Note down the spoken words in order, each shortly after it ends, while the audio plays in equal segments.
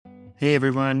Hey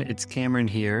everyone, it's Cameron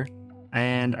here,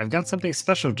 and I've got something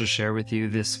special to share with you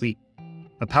this week.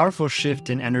 A powerful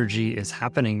shift in energy is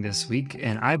happening this week,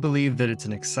 and I believe that it's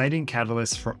an exciting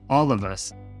catalyst for all of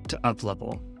us to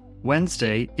uplevel.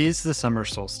 Wednesday is the summer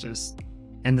solstice,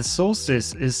 and the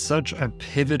solstice is such a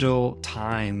pivotal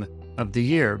time of the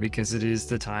year because it is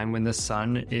the time when the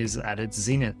sun is at its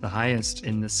zenith, the highest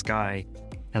in the sky.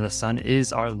 And the sun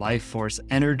is our life force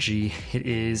energy. It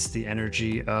is the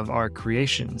energy of our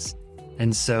creations.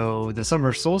 And so the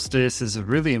summer solstice is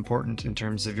really important in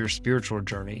terms of your spiritual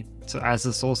journey. So as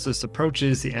the solstice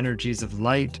approaches, the energies of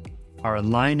light are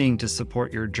aligning to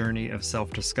support your journey of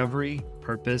self-discovery,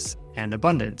 purpose, and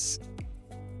abundance.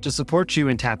 To support you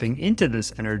in tapping into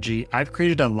this energy, I've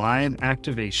created a live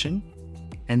activation.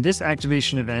 And this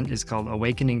activation event is called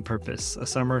Awakening Purpose, a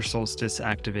summer solstice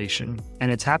activation.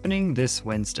 And it's happening this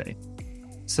Wednesday.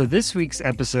 So this week's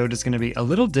episode is going to be a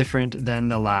little different than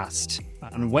the last.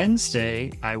 On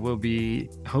Wednesday, I will be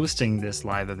hosting this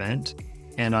live event.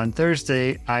 And on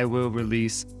Thursday, I will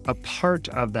release a part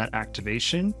of that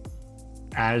activation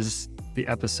as the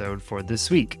episode for this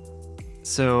week.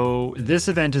 So this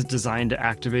event is designed to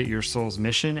activate your soul's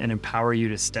mission and empower you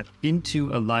to step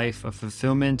into a life of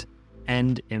fulfillment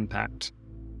and impact.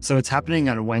 So it's happening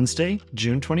on Wednesday,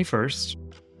 June 21st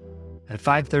at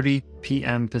 5:30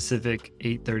 p.m. Pacific,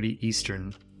 8:30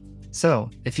 Eastern. So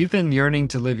if you've been yearning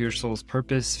to live your soul's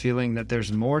purpose, feeling that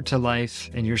there's more to life,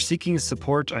 and you're seeking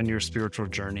support on your spiritual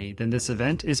journey, then this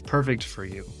event is perfect for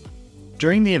you.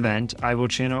 During the event, I will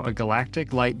channel a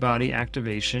galactic light body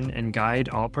activation and guide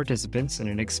all participants in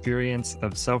an experience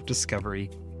of self-discovery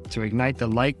to ignite the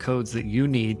light codes that you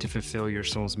need to fulfill your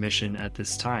soul's mission at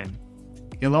this time.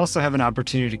 You'll also have an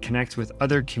opportunity to connect with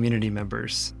other community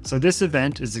members. So this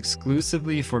event is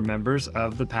exclusively for members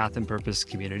of the Path and Purpose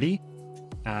community,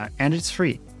 and it's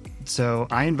free. So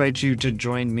I invite you to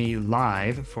join me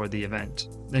live for the event.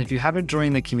 And if you haven't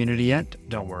joined the community yet,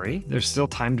 don't worry. There's still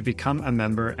time to become a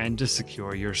member and to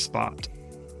secure your spot.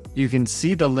 You can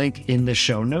see the link in the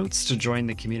show notes to join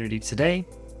the community today,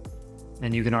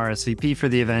 and you can RSVP for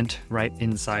the event right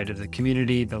inside of the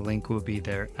community. The link will be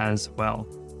there as well.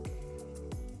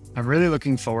 I'm really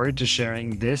looking forward to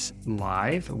sharing this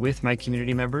live with my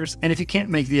community members. And if you can't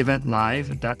make the event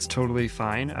live, that's totally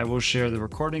fine. I will share the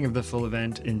recording of the full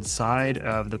event inside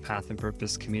of the Path and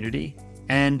Purpose community.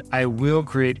 And I will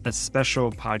create a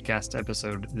special podcast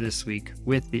episode this week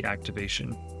with the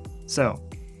activation. So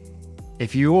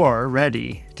if you're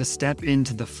ready to step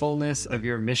into the fullness of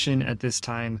your mission at this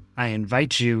time, I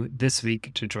invite you this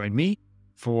week to join me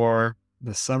for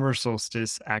the summer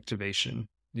solstice activation.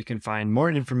 You can find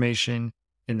more information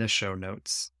in the show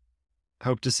notes.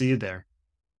 Hope to see you there.